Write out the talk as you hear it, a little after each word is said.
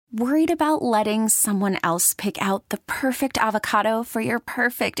Worried about letting someone else pick out the perfect avocado for your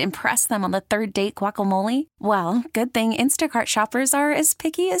perfect impress them on the third date guacamole? Well, good thing Instacart shoppers are as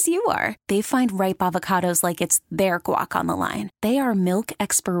picky as you are. They find ripe avocados like it's their guac on the line. They are milk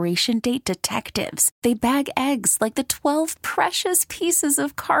expiration date detectives. They bag eggs like the 12 precious pieces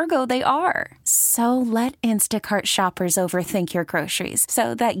of cargo they are. So let Instacart shoppers overthink your groceries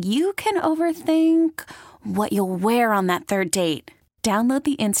so that you can overthink what you'll wear on that third date. Download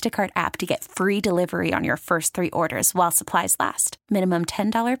the Instacart app to get free delivery on your first 3 orders while supplies last. Minimum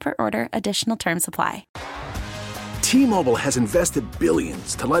 $10 per order. Additional terms apply. T-Mobile has invested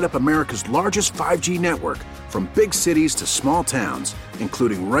billions to light up America's largest 5G network, from big cities to small towns,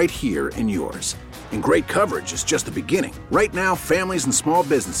 including right here in yours. And great coverage is just the beginning. Right now, families and small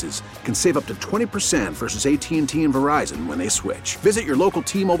businesses can save up to 20% versus AT&T and Verizon when they switch. Visit your local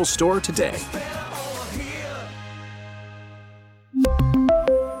T-Mobile store today.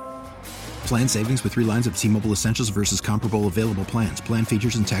 Plan savings with 3 lines of T-Mobile Essentials versus comparable available plans. Plan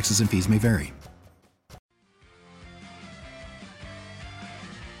features and taxes and fees may vary.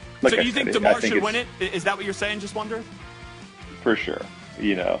 So you think Damar should win it? Is that what you're saying, just wonder? For sure.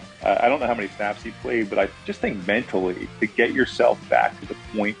 You know, I don't know how many snaps he played, but I just think mentally to get yourself back to the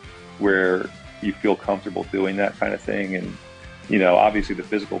point where you feel comfortable doing that kind of thing. And, you know, obviously the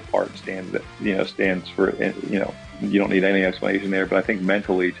physical part stands for, you know, you don't need any explanation there, but I think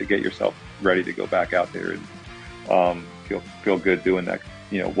mentally to get yourself ready to go back out there and feel good doing that,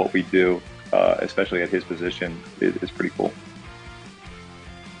 you know, what we do, especially at his position is pretty cool.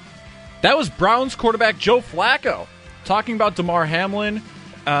 That was Browns quarterback Joe Flacco talking about Damar Hamlin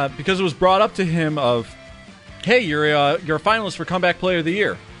because it was brought up to him of, hey, you're a finalist for Comeback Player of the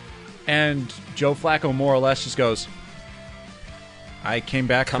Year. And Joe Flacco more or less just goes, I came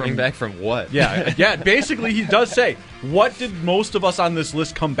back Coming back from what? Yeah, basically he does say, what did most of us on this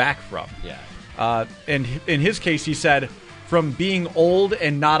list come back from? Yeah. And in his case, he said, from being old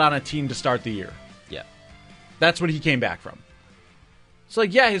and not on a team to start the year. Yeah. That's what he came back from. It's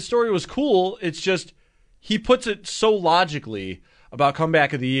like, yeah, his story was cool. It's just, he puts it so logically about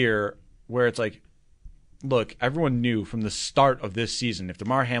Comeback of the Year, where it's like, look, everyone knew from the start of this season, if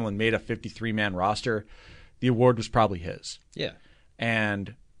Damar Hamlin made a 53-man roster, the award was probably his. Yeah.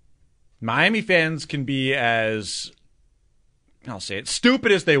 And Miami fans can be as, I'll say it,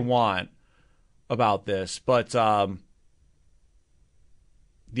 stupid as they want about this. But the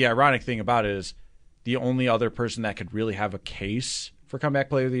ironic thing about it is the only other person that could really have a case for Comeback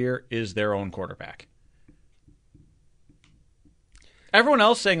Player of the Year is their own quarterback. Everyone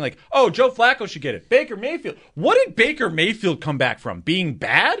else saying like, oh, Joe Flacco should get it. Baker Mayfield. What did Baker Mayfield come back from? Being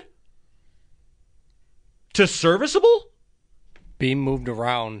bad? To serviceable? Being moved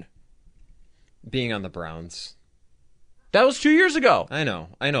around. Being on the Browns. That was 2 years ago. I know.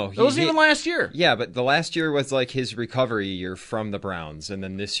 It wasn't even last year. Yeah, but the last year was like his recovery year from the Browns, and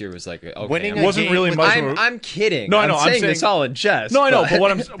then this year was like, okay. Winning it wasn't really much. I'm kidding. No, I know. I'm saying this all in jest. No, I know. But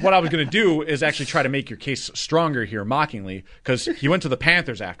what I was going to do is actually try to make your case stronger here, mockingly, because he went to the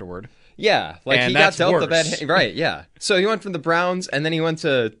Panthers afterward. Yeah, like and he got dealt worse. the bad. Right, yeah. So he went from the Browns, and then he went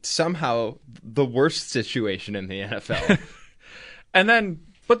to somehow the worst situation in the NFL.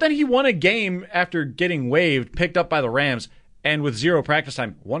 But then he won a game after getting waived, picked up by the Rams, and with 0 practice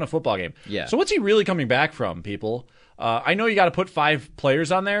time, won a football game. Yeah. So what's he really coming back from, people? I know you got to put 5 players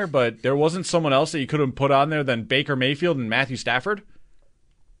on there, but there wasn't someone else that you could have put on there than Baker Mayfield and Matthew Stafford?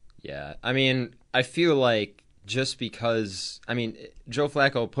 Yeah, I mean, I feel like just because, I mean, Joe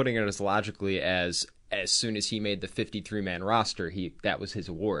Flacco putting it as logically as soon as he made the 53-man roster, that was his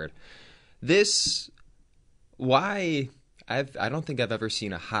award. I don't think I've ever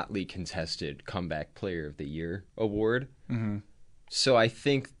seen a hotly contested Comeback Player of the Year award. Mm-hmm. So I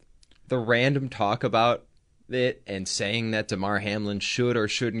think the random talk about it and saying that Damar Hamlin should or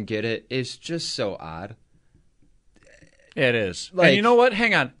shouldn't get it is just so odd. It is. Like, and you know what?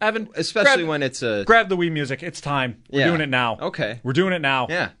 Hang on, Evan. Especially when it's a... Grab the Wii music. It's time. We're doing it now. Okay. We're doing it now.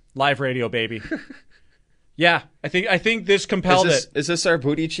 Yeah. Live radio, baby. Yeah, I think this compelled it. Is this our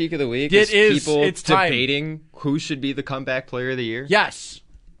booty cheek of the week? It is. People it's time. debating who should be the Comeback Player of the Year? Yes.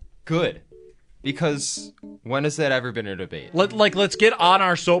 Good. Because when has that ever been a debate? Let's get on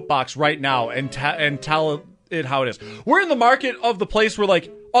our soapbox right now and tell it how it is. We're in the market of the place where,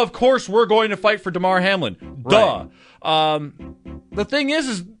 like, of course we're going to fight for Damar Hamlin. Duh. Right. The thing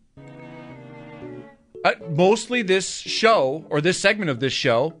is mostly this show, or this segment of this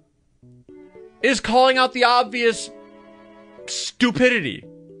show, is calling out the obvious stupidity.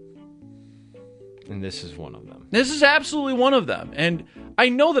 And this is one of them. This is absolutely one of them. And I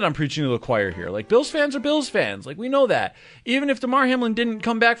know that I'm preaching to the choir here. Like, Bills fans are Bills fans. Like, we know that. Even if Damar Hamlin didn't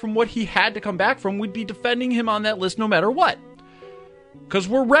come back from what he had to come back from, we'd be defending him on that list no matter what. Because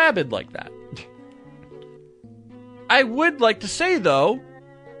we're rabid like that. I would like to say, though,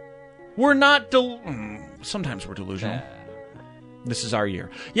 we're not sometimes we're delusional. This is our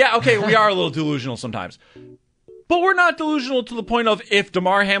year. Yeah, okay, we are a little delusional sometimes. But we're not delusional to the point of if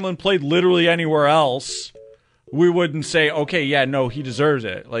Damar Hamlin played literally anywhere else, we wouldn't say, okay, yeah, no, he deserves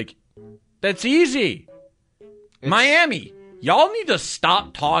it. Like, that's easy. Miami. Y'all need to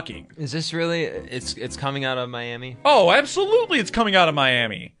stop talking. Is this really... It's coming out of Miami? Oh, absolutely it's coming out of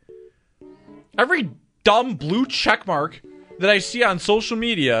Miami. Every dumb blue checkmark that I see on social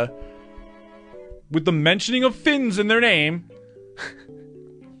media with the mentioning of Finns in their name...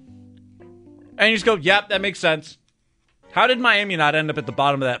 and you just go, yep, that makes sense. How did Miami not end up at the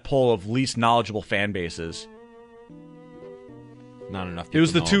bottom of that poll of least knowledgeable fan bases? Not enough. It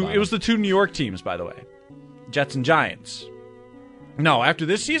was the two New York teams, by the way, Jets and Giants. No, after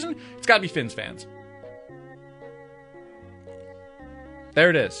this season, it's got to be Finns fans. There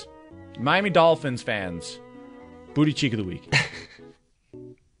it is, Miami Dolphins fans. Booty cheek of the week.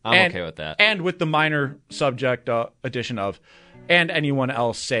 I'm okay with that. And with the minor subject addition of, and anyone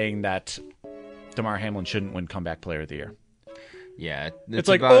else saying that Damar Hamlin shouldn't win Comeback Player of the Year. Yeah. It's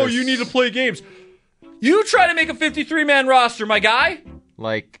like, oh, you need to play games. You try to make a 53-man roster, my guy.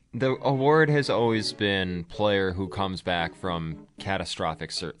 Like, the award has always been player who comes back from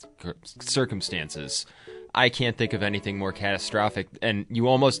catastrophic circumstances. I can't think of anything more catastrophic. And you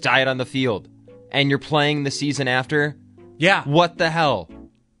almost died on the field. And you're playing the season after? Yeah. What the hell?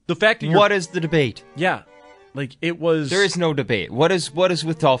 The fact that what is the debate? Yeah. Like, it was... There is no debate. What is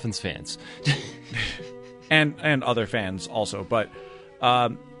with Dolphins fans? and other fans also. But,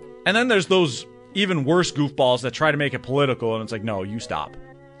 and then there's those even worse goofballs that try to make it political, and it's like, no, you stop.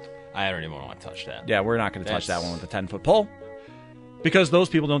 I don't even want to touch that. Yeah, we're not going to touch that one with a 10-foot pole. Because those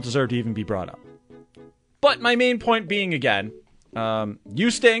people don't deserve to even be brought up. But my main point being, again,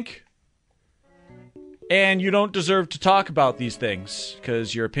 you stink, and you don't deserve to talk about these things,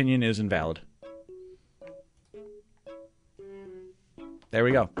 because your opinion is invalid. There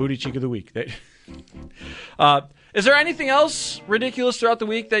we go. Booty cheek of the week. Is there anything else ridiculous throughout the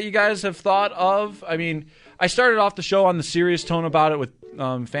week that you guys have thought of? I mean, I started off the show on the serious tone about it with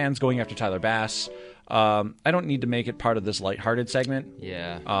fans going after Tyler Bass. I don't need to make it part of this lighthearted segment.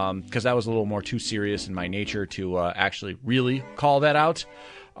 Yeah. Because that was a little more too serious in my nature to actually really call that out.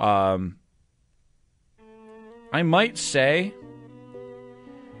 I might say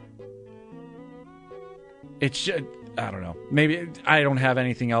it's just... I don't know. Maybe I don't have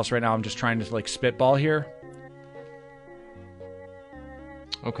anything else right now. I'm just trying to like spitball here.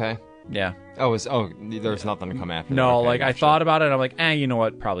 Okay. Yeah. There's nothing to come after. No, okay, like I thought about it. I'm like, you know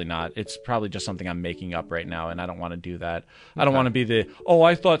what? Probably not. It's probably just something I'm making up right now, and I don't want to do that. I don't want to be the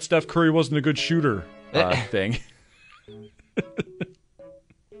I thought Steph Curry wasn't a good shooter thing.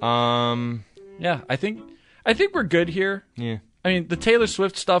 Yeah, I think we're good here. Yeah. I mean, the Taylor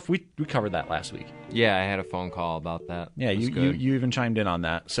Swift stuff, we covered that last week. Yeah, I had a phone call about that. Yeah, you even chimed in on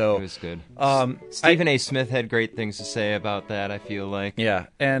that. So it was good. Stephen A. Smith had great things to say about that, I feel like. Yeah,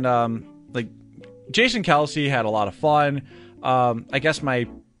 and like Jason Kelce had a lot of fun. I guess my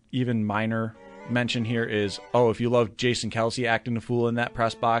even minor mention here is, if you love Jason Kelce acting a fool in that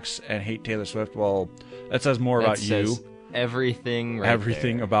press box and hate Taylor Swift, well, that says more about you. Everything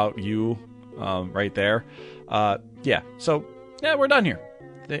there. About you right there. Yeah, so... Yeah, we're done here.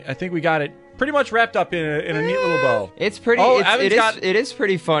 I think we got it pretty much wrapped up in a neat little bow. It's pretty. It is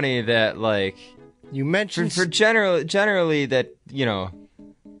pretty funny that like you mentioned for generally that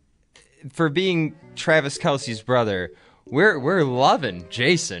for being Travis Kelce's brother, we're loving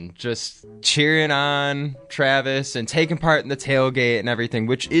Jason, just cheering on Travis and taking part in the tailgate and everything,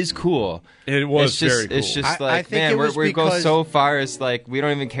 which is cool. It was very cool. It's just like, man, we go so far as like we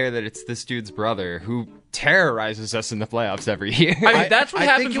don't even care that it's this dude's brother who terrorizes us in the playoffs every year. I mean, that's what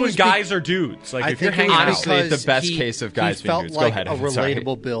happens when guys are dudes. Like, if you're hanging out. Honestly, the best case of guys being dudes. Go ahead. He felt like a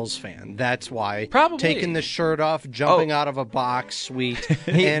relatable Bills fan. That's why. Probably. Taking the shirt off, jumping out of a box, sweet,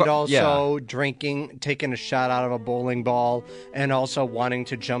 and also drinking, taking a shot out of a bowling ball, and also wanting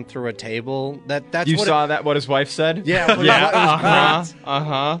to jump through a table. That's you saw that, what his wife said? Yeah.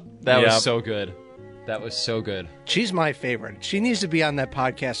 That was so good. That was so good. She's my favorite. She needs to be on that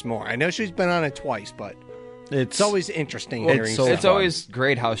podcast more. I know she's been on it twice, but it's always interesting hearing stuff. It's always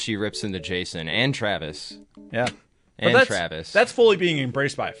great how she rips into Jason and Travis. Yeah. And Travis. That's fully being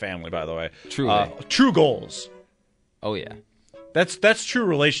embraced by a family, by the way. Truly. True goals. Oh, yeah. That's true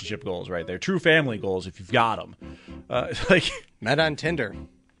relationship goals right there. True family goals if you've got them. Met on Tinder.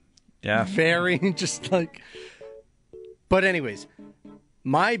 Yeah. Very just like. But anyways,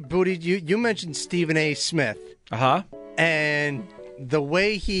 my booty. You mentioned Stephen A. Smith. Uh-huh. And the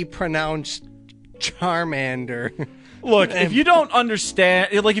way he pronounced Charmander. Look, if you don't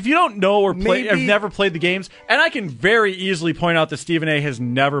understand, like if you don't know or play, have never played the games, and I can very easily point out that Stephen A. has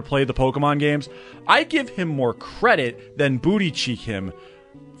never played the Pokemon games, I give him more credit than booty cheek him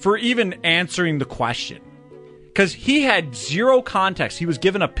for even answering the question. Because he had zero context. He was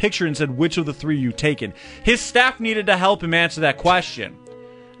given a picture and said, which of the three you taken? His staff needed to help him answer that question.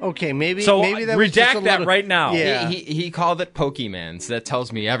 Okay, maybe that redact was just that right now. Yeah. He called it Pokemans. That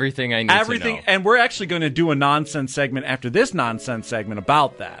tells me everything I need to know. And we're actually going to do a nonsense segment after this nonsense segment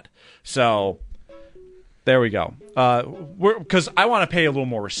about that. So there we go. Because I want to pay a little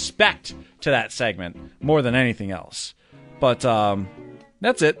more respect to that segment more than anything else. But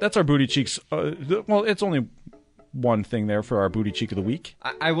that's it. That's our booty cheeks. Well, it's only one thing there for our booty cheek of the week.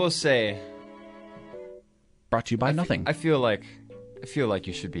 I will say, brought to you by nothing. I feel like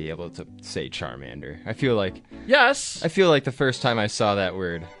you should be able to say Charmander. I feel like the first time I saw that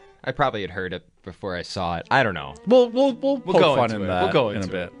word, I probably had heard it before I saw it. I don't know. We'll poke fun in that in a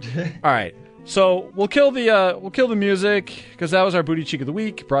bit. All right. So we'll kill the music because that was our booty cheek of the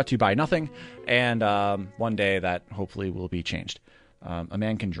week, brought to you by nothing. And one day that hopefully will be changed. A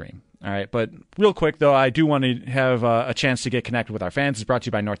man can dream. All right, but real quick, though, I do want to have a chance to get connected with our fans. It's brought to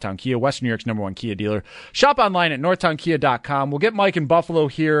you by Northtown Kia, Western New York's #1 Kia dealer. Shop online at northtownkia.com. We'll get Mike and Buffalo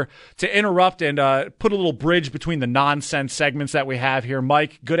here to interrupt and put a little bridge between the nonsense segments that we have here.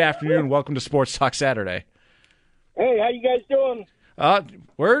 Mike, good afternoon. Welcome to Sports Talk Saturday. Hey, how you guys doing?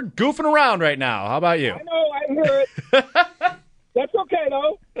 We're goofing around right now. How about you? I know, I hear it. That's okay,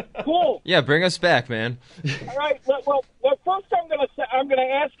 though. Cool. Yeah, bring us back, man. All right. Well, first I'm gonna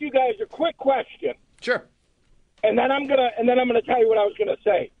ask you guys a quick question. Sure. And then I'm gonna tell you what I was gonna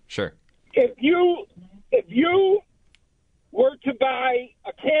say. Sure. If you were to buy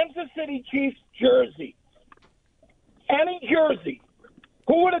a Kansas City Chiefs jersey, any jersey,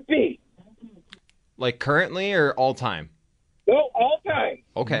 who would it be? Like currently or all time? No, all time.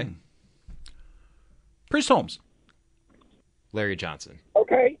 Okay. Priest Holmes. Larry Johnson.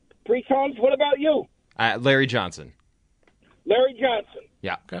 Okay. Priest Holmes, what about you? Larry Johnson. Larry Johnson.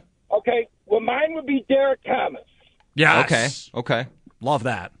 Yeah. Okay. Well, mine would be Derek Thomas. Yes. Okay. Love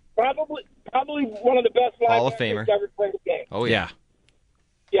that. Probably one of the best Hall of linebackers Famer. ever played the game. Oh, yeah.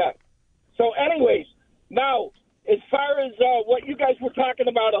 Yeah. So, anyways, now, as far as what you guys were talking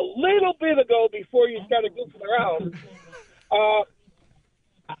about a little bit ago before you started goofing around,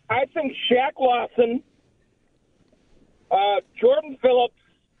 I think Shaq Lawson, Jordan Phillips,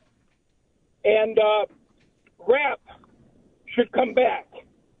 and Rapp should come back.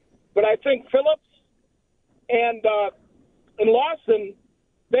 But I think Phillips and Lawson,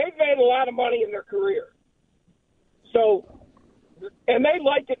 they've made a lot of money in their career. So, and they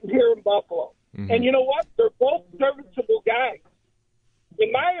like it here in Buffalo. Mm-hmm. And you know what? They're both serviceable guys.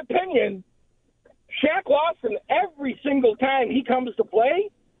 In my opinion, Shaq Lawson, every single time he comes to play,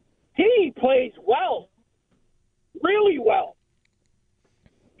 he plays well. Really well.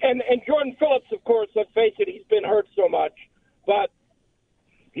 And Jordan Phillips, of course, let's face it, he's been hurt so much. But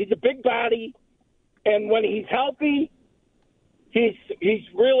he's a big body, and when he's healthy, he's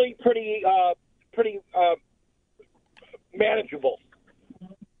really pretty manageable.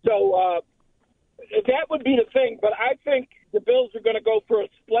 So that would be the thing. But I think the Bills are going to go for a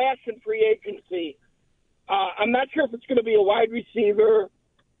splash in free agency. I'm not sure if it's going to be a wide receiver,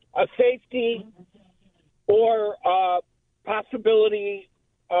 a safety, or possibility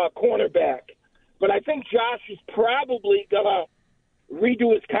cornerback. But I think Josh is probably going to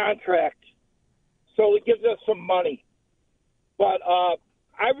redo his contract so it gives us some money. But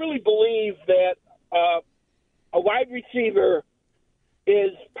I really believe that a wide receiver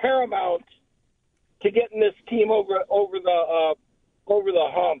is paramount to getting this team over the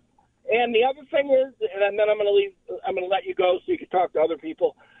hump. And the other thing is, and then I'm going to let you go so you can talk to other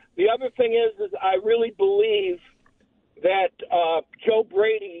people. The other thing is I really believe that Joe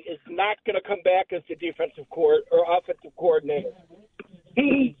Brady is not going to come back as the defensive or offensive coordinator.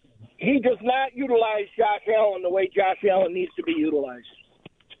 He does not utilize Josh Allen the way Josh Allen needs to be utilized.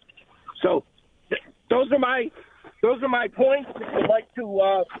 So those are my points. If you'd like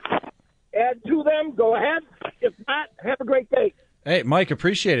to add to them, go ahead. If not, have a great day. Hey, Mike,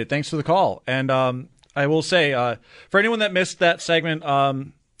 appreciate it. Thanks for the call. And I will say, for anyone that missed that segment,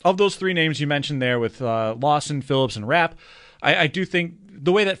 of those three names you mentioned there with Lawson, Phillips, and Rapp, I do think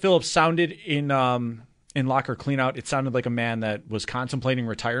the way that Phillips sounded in in locker cleanout, it sounded like a man that was contemplating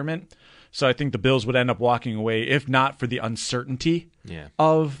retirement. So I think the Bills would end up walking away, if not for the uncertainty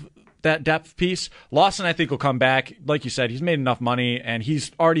of that depth piece. Lawson, I think, will come back. Like you said, he's made enough money, and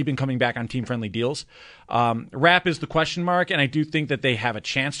he's already been coming back on team-friendly deals. Rapp is the question mark, and I do think that they have a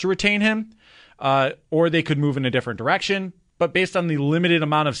chance to retain him, or they could move in a different direction. But based on the limited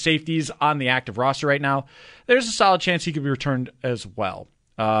amount of safeties on the active roster right now, there's a solid chance he could be returned as well.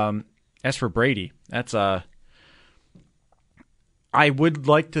 As for Brady, that's I would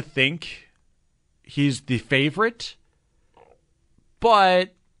like to think he's the favorite,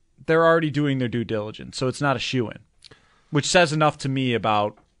 but they're already doing their due diligence, so it's not a shoo-in, which says enough to me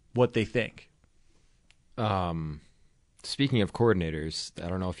about what they think. Speaking of coordinators, I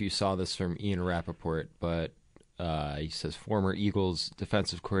don't know if you saw this from Ian Rappaport, but he says former Eagles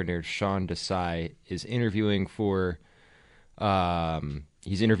defensive coordinator Sean Desai is interviewing for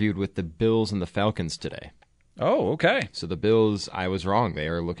he's interviewed with the Bills and the Falcons today. Oh, okay. So the Bills, I was wrong. They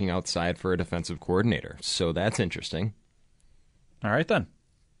are looking outside for a defensive coordinator. So that's interesting. All right, then.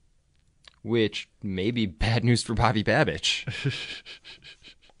 Which may be bad news for Bobby Babich.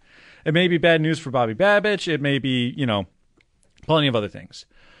 It may be bad news for Bobby Babich. It may be, plenty of other things.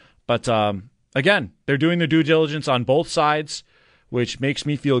 But, again, they're doing their due diligence on both sides, which makes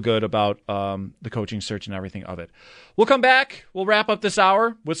me feel good about the coaching search and everything of it. We'll come back. We'll wrap up this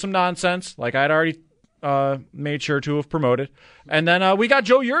hour with some nonsense, like I'd already made sure to have promoted. And then we got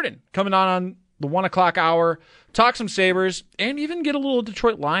Joe Yurden coming on the 1 o'clock hour, talk some Sabres, and even get a little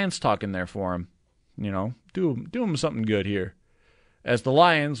Detroit Lions talk in there for him. Do him something good here, as the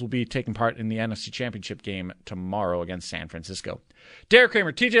Lions will be taking part in the NFC Championship game tomorrow against San Francisco. Derek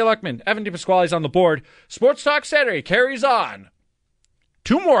Kramer, TJ Luckman, Evan DePasquale's on the board. Sports Talk Saturday carries on.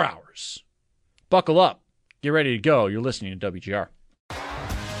 2 more hours. Buckle up. Get ready to go. You're listening to WGR.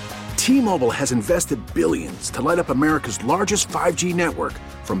 T-Mobile has invested billions to light up America's largest 5G network,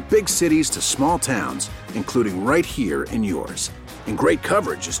 from big cities to small towns, including right here in yours. And great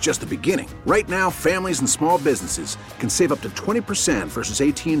coverage is just the beginning. Right now, families and small businesses can save up to 20% versus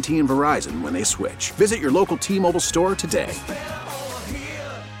AT&T and Verizon when they switch. Visit your local T-Mobile store today.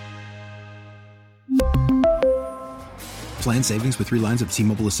 Plan savings with 3 lines of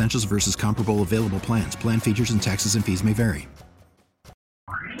T-Mobile Essentials versus comparable available plans. Plan features and taxes and fees may vary.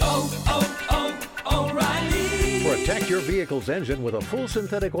 Protect your vehicle's engine with a full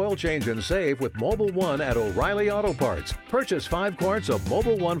synthetic oil change and save with Mobil 1 at O'Reilly Auto Parts. Purchase 5 quarts of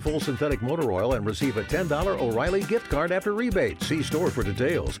Mobil 1 full synthetic motor oil and receive a $10 O'Reilly gift card after rebate. See store for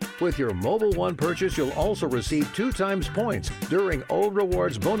details. With your Mobil 1 purchase, you'll also receive 2 times points during O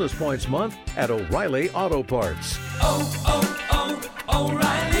Rewards Bonus Points Month at O'Reilly Auto Parts.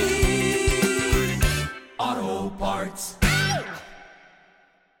 O'Reilly Auto Parts.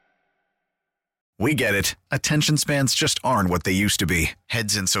 We get it. Attention spans just aren't what they used to be.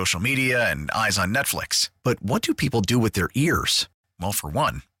 Heads in social media and eyes on Netflix. But what do people do with their ears? Well, for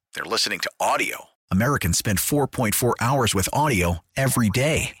one, they're listening to audio. Americans spend 4.4 hours with audio every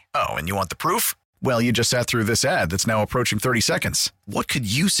day. Oh, and you want the proof? Well, you just sat through this ad that's now approaching 30 seconds. What could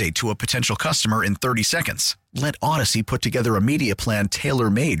you say to a potential customer in 30 seconds? Let Odyssey put together a media plan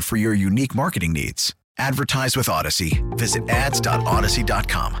tailor-made for your unique marketing needs. Advertise with Odyssey. Visit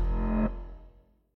ads.odyssey.com.